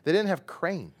Persia. They didn't have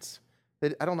cranes.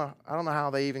 I don't know how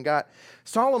they even got.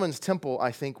 Solomon's temple,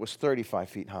 I think, was 35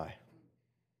 feet high.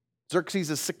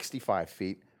 Xerxes is 65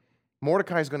 feet.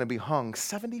 Mordecai is going to be hung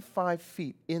 75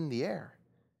 feet in the air.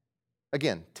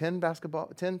 Again,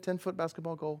 10-foot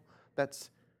basketball goal, that's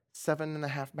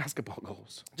 7.5 basketball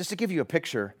goals. Just to give you a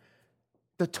picture,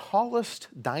 the tallest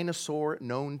dinosaur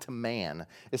known to man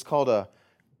is called a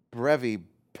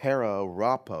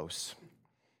Breviparapos.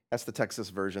 That's the Texas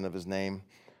version of his name.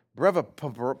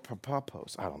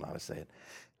 Breviparapos. I don't know how to say it.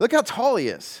 Look how tall he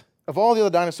is. Of all the other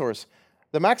dinosaurs,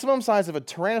 the maximum size of a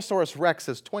Tyrannosaurus Rex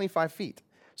is 25 feet.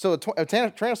 So a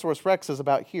Tyrannosaurus Rex is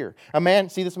about here. A man,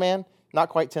 see this man? Not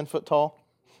quite 10 foot tall.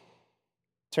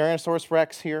 Tyrannosaurus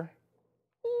Rex here.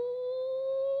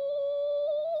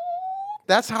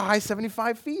 That's how high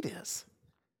 75 feet is.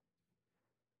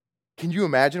 Can you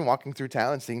imagine walking through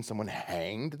town and seeing someone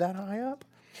hanged that high up?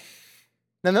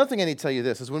 Now, another thing I need to tell you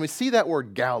this is when we see that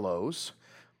word gallows,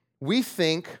 we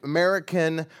think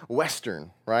American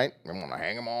Western, right? I'm going to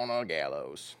hang him on a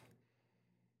gallows.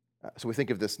 So we think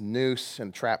of this noose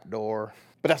and trap door,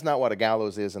 but that's not what a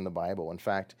gallows is in the Bible. In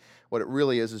fact, what it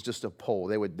really is just a pole.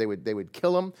 They would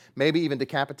kill him, maybe even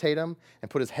decapitate him,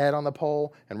 and put his head on the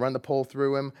pole and run the pole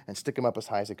through him and stick him up as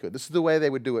high as they could. This is the way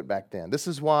they would do it back then. This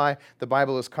is why the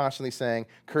Bible is constantly saying,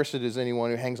 "Cursed is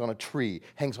anyone who hangs on a tree,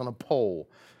 hangs on a pole."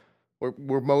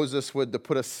 Where Moses would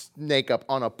put a snake up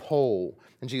on a pole.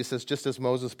 And Jesus says, just as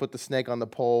Moses put the snake on the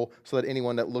pole so that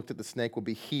anyone that looked at the snake will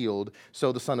be healed,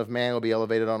 so the Son of Man will be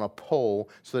elevated on a pole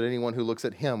so that anyone who looks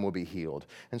at him will be healed.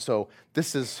 And so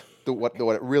this is what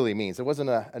it really means. It wasn't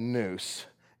a noose.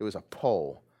 It was a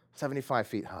pole, 75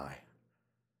 feet high.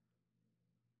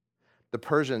 The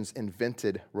Persians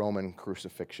invented Roman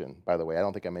crucifixion, by the way. I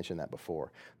don't think I mentioned that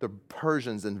before. The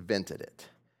Persians invented it.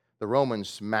 The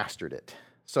Romans mastered it.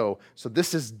 So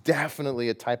this is definitely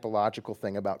a typological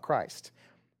thing about Christ.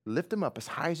 Lift him up as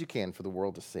high as you can for the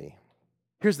world to see.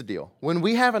 Here's the deal. When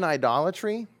we have an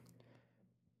idolatry,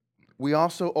 we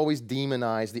also always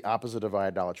demonize the opposite of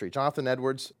idolatry. Jonathan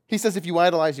Edwards, he says if you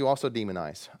idolize, you also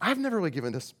demonize. I've never really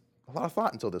given this a lot of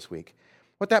thought until this week.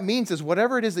 What that means is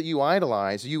whatever it is that you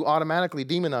idolize, you automatically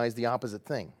demonize the opposite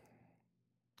thing.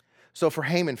 So for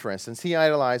Haman, for instance, he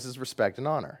idolizes respect and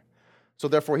honor. So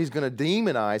therefore, he's going to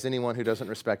demonize anyone who doesn't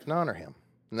respect and honor him.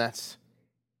 And that's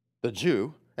the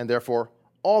Jew, and therefore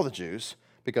all the Jews,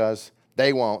 because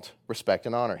they won't respect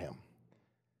and honor him.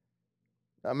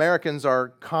 Americans are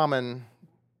commonly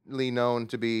known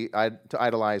to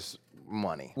idolize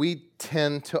money. We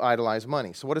tend to idolize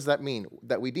money. So what does that mean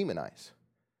that we demonize?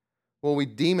 Well, we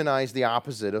demonize the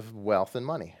opposite of wealth and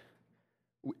money.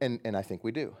 And I think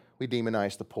we do. We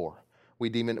demonize the poor.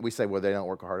 We say, well, they don't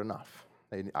work hard enough.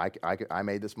 I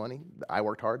made this money. I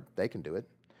worked hard. They can do it.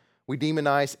 We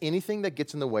demonize anything that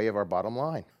gets in the way of our bottom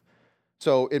line.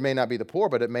 So it may not be the poor,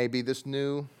 but it may be this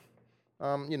new,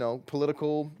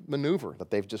 political maneuver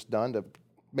that they've just done to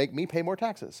make me pay more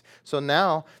taxes. So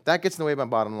now that gets in the way of my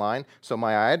bottom line. So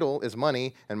my idol is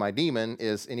money, and my demon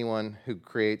is anyone who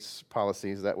creates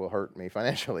policies that will hurt me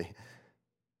financially.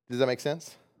 Does that make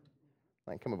sense?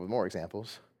 I can come up with more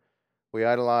examples. We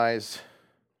idolize,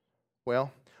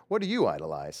 well, what do you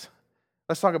idolize?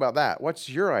 Let's talk about that. What's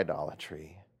your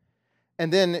idolatry?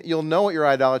 And then you'll know what your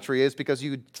idolatry is because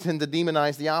you tend to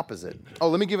demonize the opposite. Oh,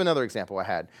 let me give another example I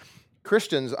had.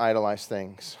 Christians idolize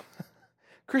things.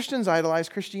 Christians idolize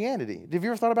Christianity. Have you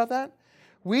ever thought about that?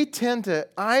 We tend to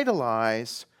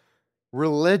idolize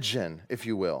religion, if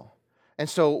you will. And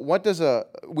so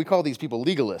we call these people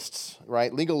legalists,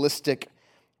 right? Legalistic,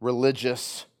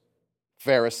 religious,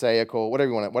 pharisaical,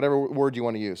 whatever word you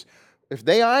want to use. If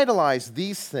they idolize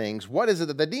these things, what is it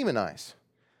that they demonize?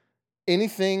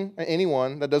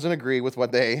 Anyone that doesn't agree with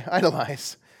what they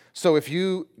idolize. So if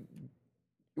you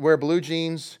wear blue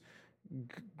jeans,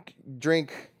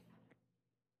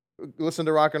 listen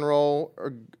to rock and roll,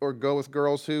 or go with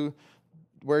girls who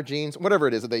wear jeans, whatever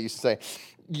it is that they used to say,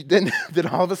 then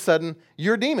all of a sudden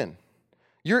you're a demon.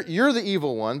 You're the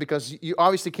evil one because you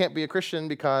obviously can't be a Christian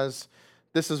because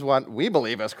this is what we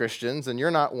believe as Christians, and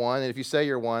you're not one. And if you say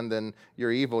you're one, then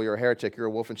you're evil, you're a heretic, you're a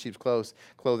wolf in sheep's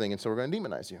clothing, and so we're going to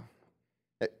demonize you.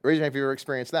 Raise your hand if you've ever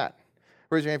experienced that.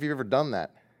 Raise your hand if you've ever done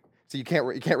that. So you can't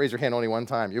raise your hand only one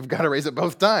time. You've got to raise it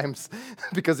both times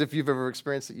because if you've ever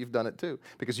experienced it, you've done it too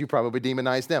because you probably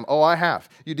demonized them. Oh, I have.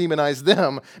 You demonized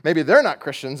them. Maybe they're not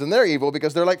Christians and they're evil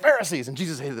because they're like Pharisees, and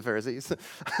Jesus hated the Pharisees.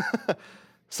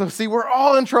 So see, we're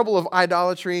all in trouble of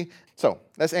idolatry. So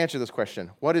let's answer this question.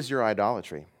 What is your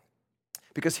idolatry?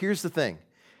 Because here's the thing.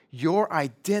 Your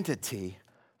identity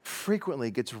frequently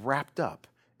gets wrapped up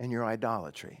in your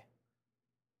idolatry.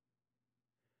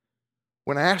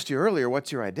 When I asked you earlier,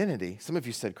 what's your identity? Some of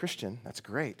you said Christian. That's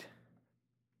great.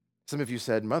 Some of you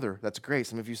said mother. That's great.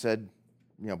 Some of you said,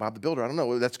 Bob the Builder. I don't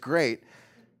know. That's great.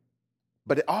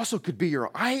 But it also could be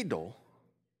your idol,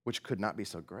 which could not be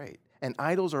so great. And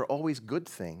idols are always good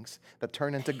things that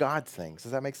turn into God things.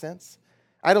 Does that make sense?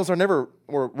 Idols are never,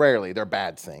 or rarely, they're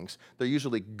bad things. They're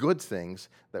usually good things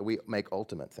that we make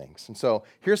ultimate things. And so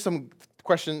here's some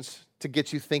questions to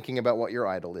get you thinking about what your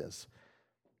idol is.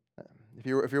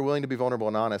 If you're willing to be vulnerable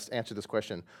and honest, answer this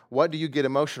question. What do you get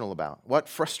emotional about? What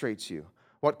frustrates you?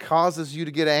 What causes you to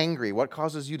get angry? What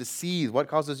causes you to seethe? What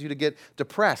causes you to get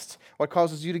depressed? What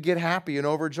causes you to get happy and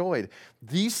overjoyed?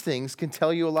 These things can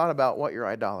tell you a lot about what your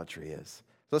idolatry is.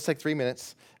 So let's take 3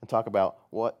 minutes and talk about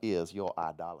what is your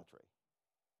idolatry.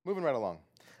 Moving right along.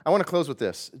 I want to close with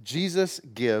this. Jesus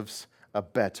gives a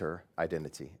better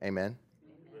identity. Amen?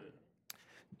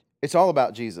 It's all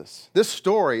about Jesus. This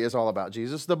story is all about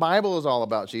Jesus. The Bible is all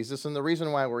about Jesus. And the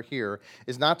reason why we're here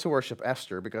is not to worship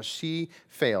Esther because she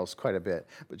fails quite a bit,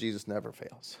 but Jesus never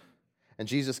fails. And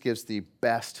Jesus gives the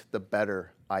best, the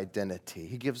better identity.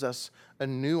 He gives us a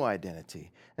new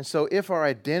identity. And so if our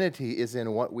identity is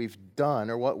in what we've done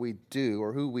or what we do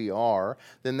or who we are,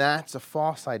 then that's a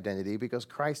false identity because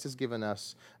Christ has given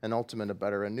us an ultimate, a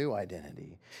better, a new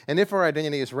identity. And if our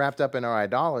identity is wrapped up in our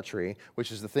idolatry,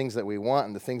 which is the things that we want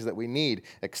and the things that we need,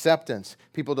 acceptance,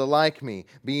 people to like me,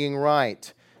 being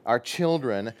right, our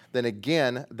children, then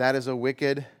again, that is a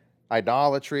wicked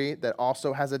idolatry that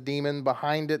also has a demon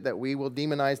behind it that we will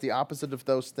demonize the opposite of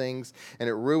those things, and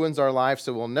it ruins our life,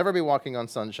 so we'll never be walking on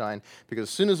sunshine because as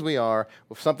soon as we are,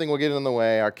 something will get in the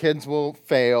way, our kids will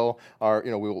fail,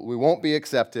 we won't be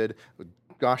accepted,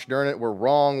 gosh darn it, we're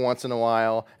wrong once in a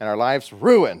while, and our life's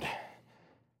ruined.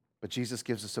 But Jesus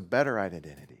gives us a better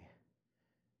identity.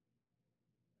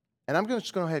 And I'm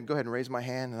just going to go ahead and raise my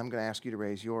hand, and I'm going to ask you to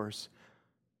raise yours.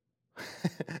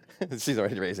 She's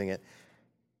already raising it.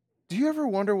 Do you ever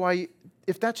wonder why,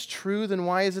 if that's true, then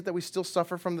why is it that we still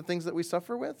suffer from the things that we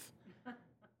suffer with?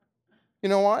 You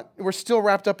know what? We're still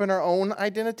wrapped up in our own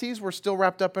identities. We're still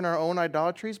wrapped up in our own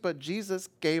idolatries, but Jesus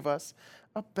gave us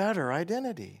a better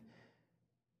identity.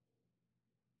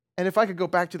 And if I could go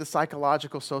back to the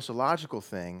psychological, sociological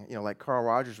thing, like Carl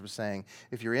Rogers was saying,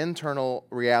 if your internal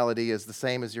reality is the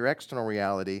same as your external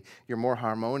reality, you're more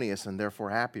harmonious and therefore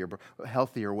happier,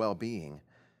 healthier well-being.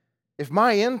 If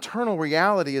my internal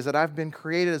reality is that I've been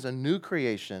created as a new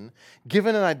creation,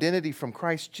 given an identity from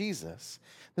Christ Jesus,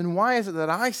 then why is it that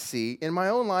I see in my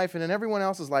own life and in everyone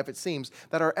else's life, it seems,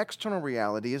 that our external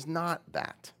reality is not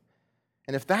that?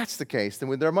 And if that's the case,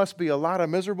 then there must be a lot of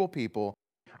miserable people.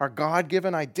 Our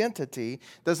God-given identity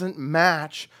doesn't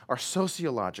match our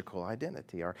sociological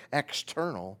identity, our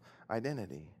external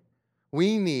identity.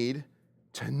 We need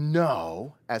to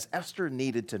know, as Esther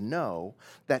needed to know,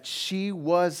 that she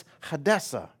was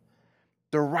Hadassah,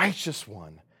 the righteous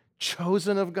one,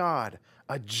 chosen of God,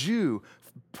 a Jew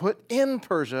put in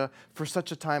Persia for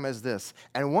such a time as this.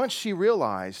 And once she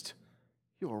realized,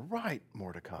 you're right,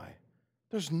 Mordecai,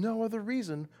 there's no other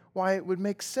reason why it would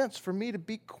make sense for me to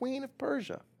be queen of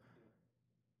Persia,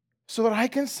 so that I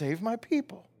can save my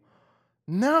people.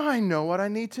 Now I know what I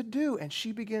need to do. And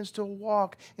she begins to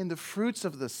walk in the fruits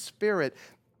of the Spirit.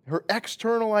 Her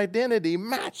external identity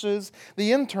matches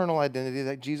the internal identity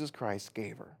that Jesus Christ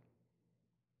gave her.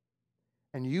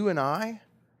 And you and I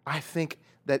think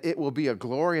that it will be a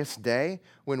glorious day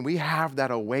when we have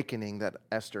that awakening that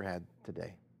Esther had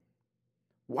today.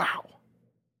 Wow,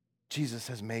 Jesus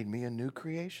has made me a new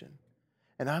creation.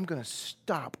 And I'm going to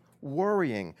stop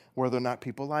worrying whether or not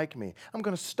people like me. I'm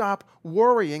going to stop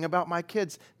worrying about my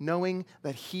kids, knowing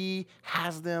that He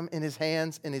has them in His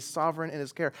hands and He's sovereign in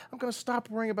His care. I'm going to stop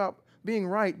worrying about being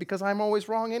right because I'm always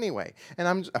wrong anyway. And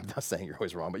I'm not saying you're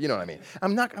always wrong, but you know what I mean.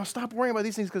 I'll stop worrying about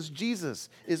these things because Jesus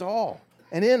is all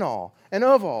and in all and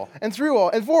of all and through all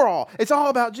and for all. It's all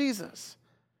about Jesus.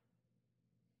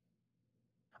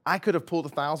 I could have pulled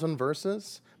 1,000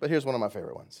 verses, but here's one of my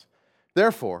favorite ones.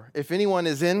 Therefore, if anyone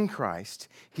is in Christ,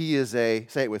 he is say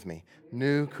it with me,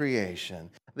 new creation.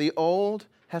 The old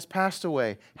has passed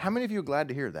away. How many of you are glad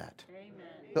to hear that? Amen.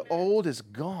 The old is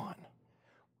gone.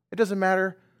 It doesn't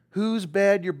matter whose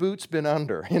bed your boot's been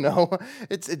under,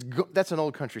 That's an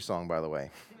old country song, by the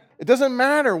way. It doesn't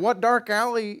matter what dark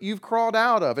alley you've crawled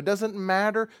out of. It doesn't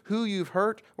matter who you've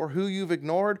hurt or who you've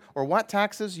ignored or what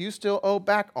taxes you still owe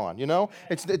back on,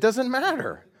 It doesn't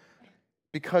matter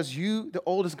because the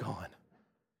old is gone.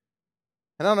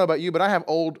 And I don't know about you, but I have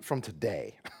old from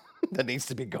today that needs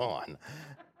to be gone.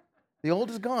 The old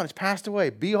is gone. It's passed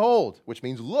away. Behold, which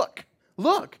means look.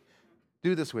 Look.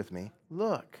 Do this with me.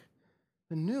 Look.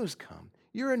 The new has come.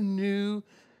 You're a new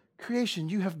creation.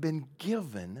 You have been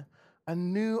given a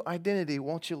new identity.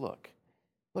 Won't you look?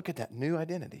 Look at that new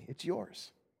identity. It's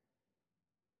yours.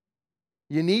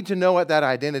 You need to know what that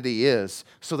identity is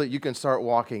so that you can start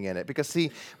walking in it. Because,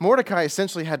 see, Mordecai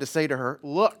essentially had to say to her,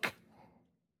 look.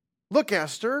 Look,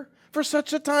 Esther, for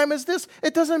such a time as this,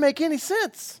 it doesn't make any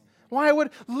sense. Why would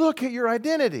look at your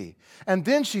identity? And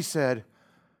then she said,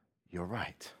 you're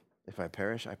right. If I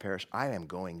perish, I perish. I am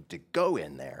going to go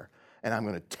in there, and I'm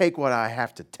going to take what I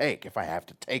have to take if I have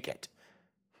to take it.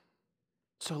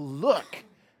 So look,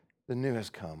 the new has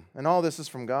come. And all this is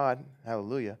from God,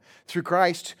 hallelujah, through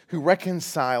Christ who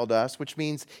reconciled us, which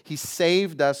means He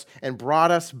saved us and brought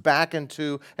us back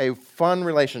into a fun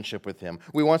relationship with Him.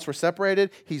 We once were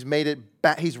separated. He's made it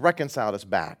back. He's reconciled us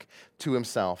back to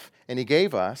Himself. And He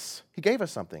gave us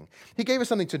something. He gave us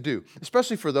something to do,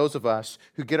 especially for those of us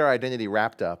who get our identity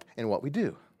wrapped up in what we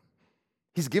do.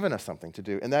 He's given us something to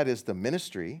do, and that is the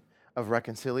ministry of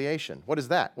reconciliation. What is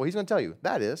that? Well, He's going to tell you.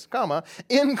 That is,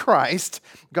 in Christ,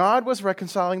 God was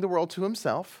reconciling the world to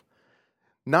Himself,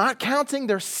 not counting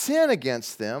their sin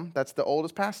against them. That's the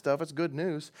oldest past stuff. It's good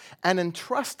news. And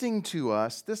entrusting to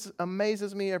us, this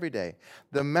amazes me every day,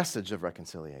 the message of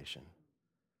reconciliation.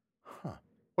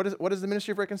 What is the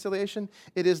ministry of reconciliation?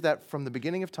 It is that from the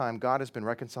beginning of time, God has been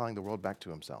reconciling the world back to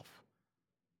Himself,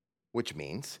 which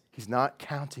means He's not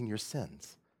counting your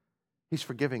sins. He's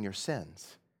forgiving your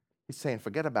sins. He's saying,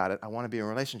 forget about it. I want to be in a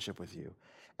relationship with you.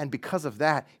 And because of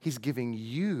that, He's giving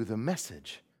you the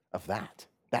message of that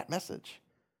message.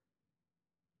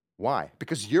 Why?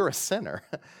 Because you're a sinner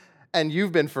and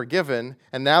you've been forgiven.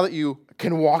 And now that you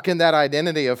can walk in that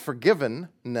identity of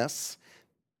forgiveness,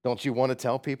 don't you want to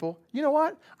tell people, you know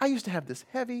what? I used to have this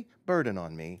heavy burden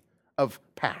on me of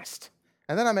past.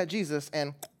 And then I met Jesus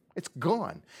and it's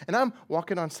gone. And I'm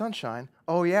walking on sunshine.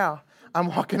 Oh, yeah, I'm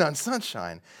walking on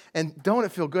sunshine. And don't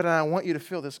it feel good? And I want you to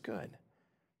feel this good.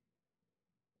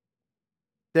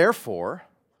 Therefore,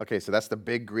 okay, so that's the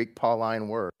big Greek Pauline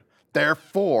word.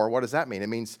 Therefore, what does that mean? It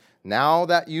means now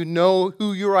that you know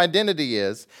who your identity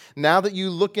is, now that you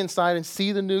look inside and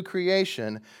see the new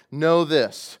creation, know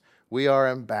this. We are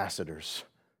ambassadors,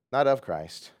 not of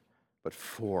Christ, but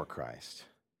for Christ.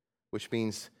 which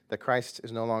means that Christ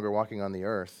is no longer walking on the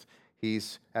earth.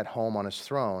 He's at home on his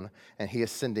throne, and he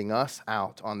is sending us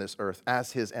out on this earth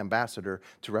as his ambassador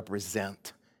to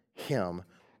represent him,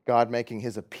 God making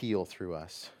his appeal through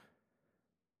us.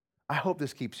 I hope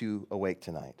this keeps you awake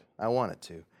tonight. I want it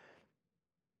to.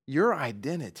 Your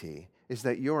identity is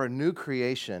that you're a new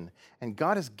creation, and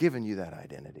God has given you that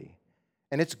identity.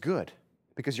 And it's good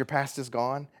because your past is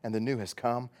gone and the new has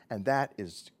come, and that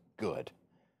is good.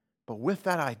 But with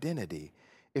that identity,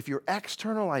 if your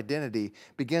external identity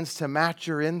begins to match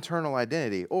your internal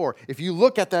identity, or if you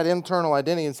look at that internal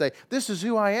identity and say, this is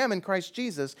who I am in Christ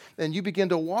Jesus, then you begin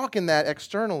to walk in that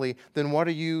externally, then what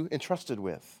are you entrusted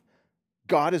with?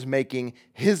 God is making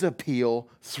his appeal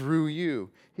through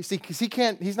you. He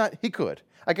could.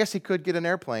 I guess he could get an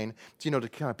airplane, to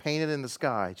kind of paint it in the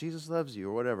sky. Jesus loves you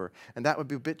or whatever. And that would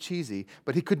be a bit cheesy,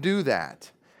 but he could do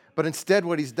that. But instead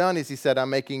what he's done is he said,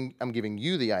 I'm giving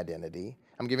you the identity.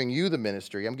 I'm giving you the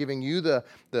ministry. I'm giving you to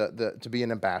be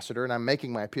an ambassador, and I'm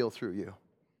making my appeal through you.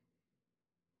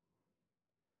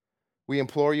 We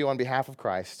implore you on behalf of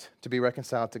Christ to be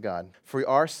reconciled to God. For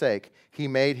our sake, he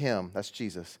made him, that's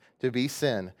Jesus, to be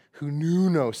sin, who knew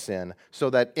no sin, so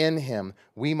that in him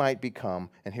we might become,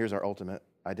 and here's our ultimate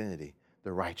identity,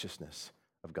 the righteousness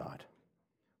of God.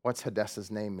 What's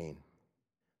Hadessa's name mean?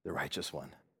 The righteous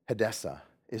one. Hadessa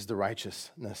is the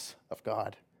righteousness of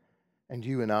God. And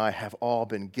you and I have all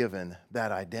been given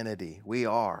that identity. We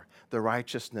are the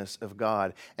righteousness of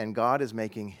God. And God is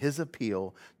making his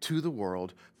appeal to the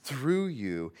world through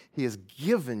you. He has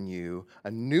given you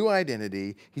a new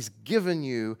identity. He's given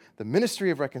you the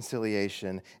ministry of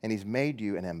reconciliation, and he's made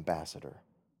you an ambassador.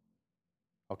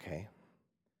 Okay,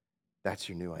 that's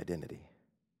your new identity.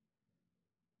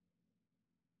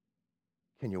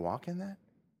 Can you walk in that?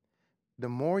 The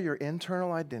more your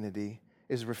internal identity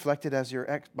is reflected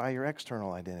by your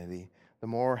external identity, the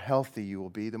more healthy you will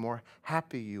be, the more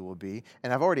happy you will be.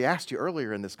 And I've already asked you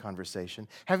earlier in this conversation,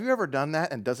 have you ever done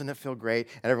that and doesn't it feel great?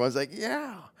 And everyone's like,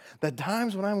 yeah, the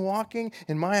times when I'm walking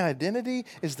in my identity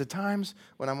is the times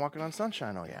when I'm walking on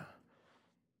sunshine, oh yeah.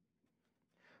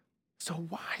 So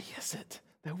why is it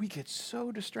that we get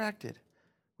so distracted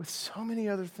with so many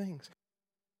other things?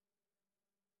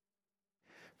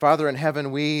 Father in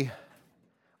heaven, we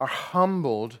are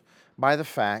humbled by the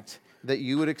fact that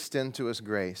you would extend to us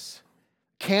grace.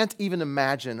 Can't even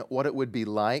imagine what it would be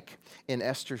like in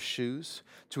Esther's shoes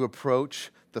to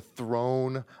approach the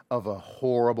throne of a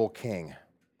horrible king.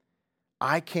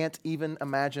 I can't even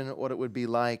imagine what it would be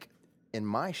like in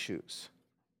my shoes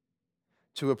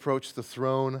to approach the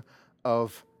throne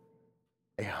of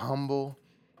a humble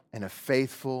and a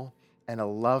faithful and a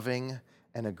loving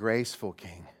and a graceful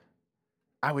king.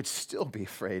 I would still be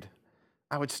afraid.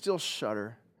 I would still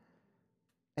shudder.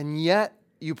 And yet,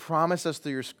 you promise us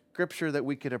through your scripture that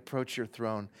we could approach your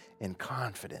throne in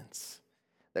confidence,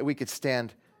 that we could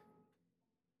stand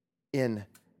in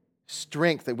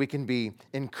strength, that we can be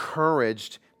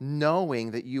encouraged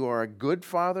knowing that you are a good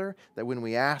Father, that when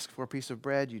we ask for a piece of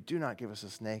bread, you do not give us a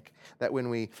snake, that when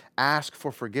we ask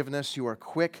for forgiveness, you are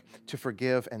quick to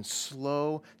forgive and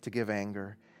slow to give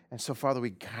anger. And so, Father,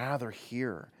 we gather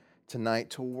here tonight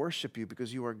to worship you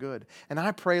because you are good. And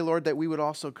I pray, Lord, that we would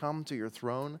also come to your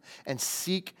throne and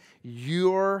seek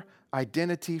your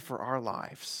identity for our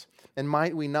lives. And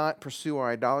might we not pursue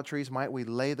our idolatries, might we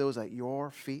lay those at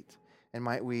your feet, and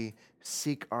might we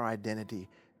seek our identity.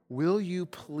 Will you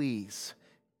please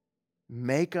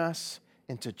make us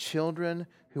into children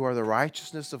who are the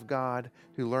righteousness of God,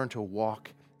 who learn to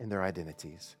walk in their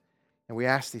identities? And we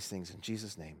ask these things in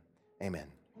Jesus' name. Amen.